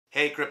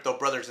Hey crypto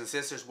brothers and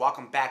sisters,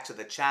 welcome back to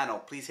the channel.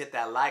 Please hit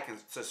that like and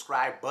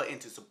subscribe button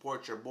to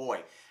support your boy.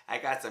 I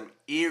got some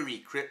eerie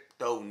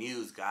crypto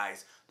news,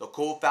 guys. The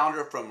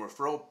co-founder from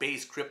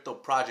referral-based crypto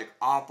project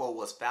Onfo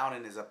was found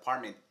in his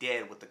apartment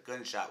dead with a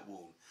gunshot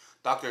wound.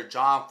 Dr.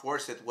 John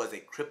Forsyth was a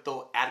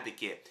crypto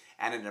advocate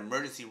and an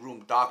emergency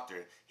room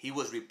doctor. He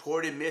was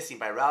reported missing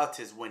by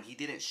relatives when he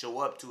didn't show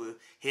up to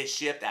his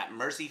shift at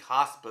Mercy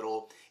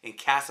Hospital in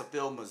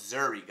Castleville,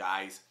 Missouri,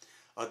 guys.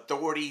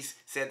 Authorities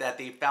said that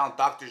they found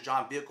Dr.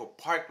 John's vehicle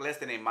parked less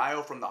than a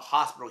mile from the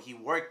hospital he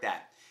worked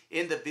at.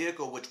 In the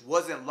vehicle, which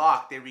wasn't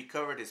locked, they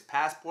recovered his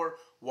passport,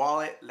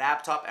 wallet,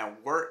 laptop,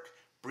 and work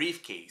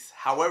briefcase.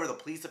 However, the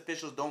police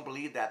officials don't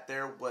believe that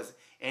there was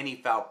any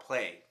foul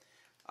play.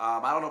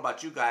 I don't know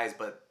about you guys,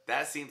 but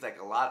that seems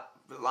like a lot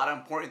of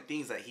important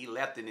things that he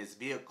left in his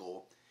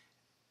vehicle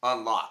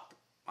unlocked.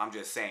 I'm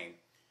just saying.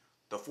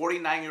 The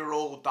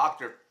 49-year-old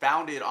doctor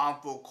founded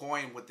Onfo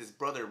Coin with his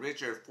brother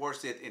Richard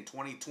Forsyth in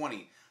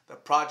 2020. The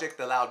project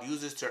allowed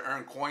users to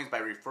earn coins by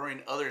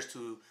referring others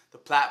to the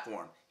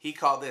platform. He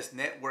called this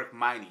network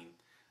mining.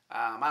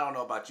 I don't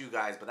know about you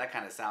guys, but that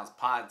kind of sounds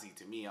Ponzi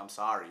to me. I'm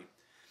sorry.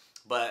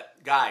 But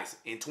guys,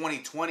 in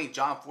 2020,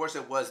 John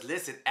Forsyth was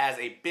listed as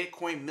a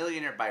Bitcoin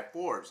millionaire by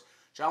Forbes.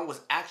 John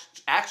was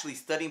actually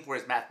studying for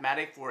his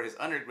mathematics for his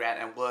undergrad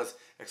and was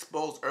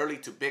exposed early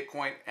to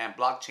Bitcoin and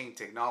blockchain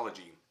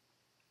technology.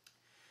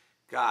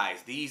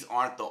 Guys, these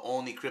aren't the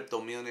only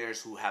crypto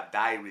millionaires who have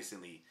died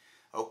recently.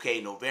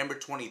 Okay, November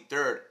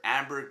 23rd,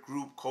 Amber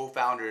Group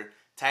co-founder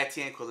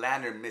Tatian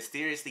Kolander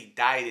mysteriously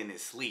died in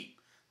his sleep.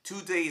 2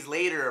 days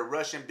later, a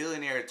Russian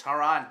billionaire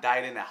Taran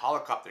died in a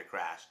helicopter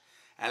crash.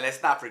 And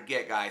let's not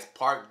forget, guys,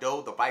 Park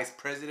Do, the vice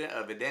president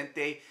of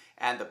Evidente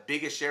and the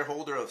biggest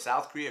shareholder of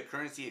South Korea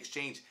currency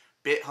exchange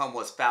Bithumb,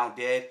 was found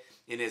dead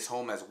in his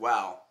home as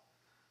well.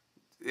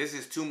 This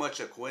is too much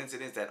a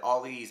coincidence that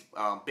all these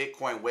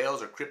Bitcoin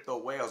whales or crypto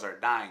whales are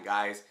dying,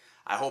 guys.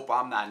 I hope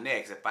I'm not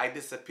next. If I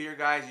disappear,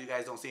 guys, you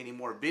guys don't see any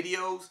more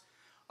videos.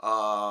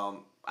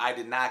 I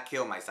did not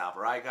kill myself,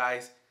 alright,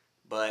 guys?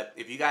 But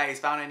if you guys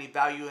found any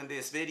value in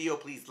this video,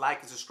 please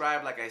like and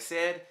subscribe, like I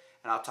said,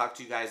 and I'll talk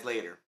to you guys later.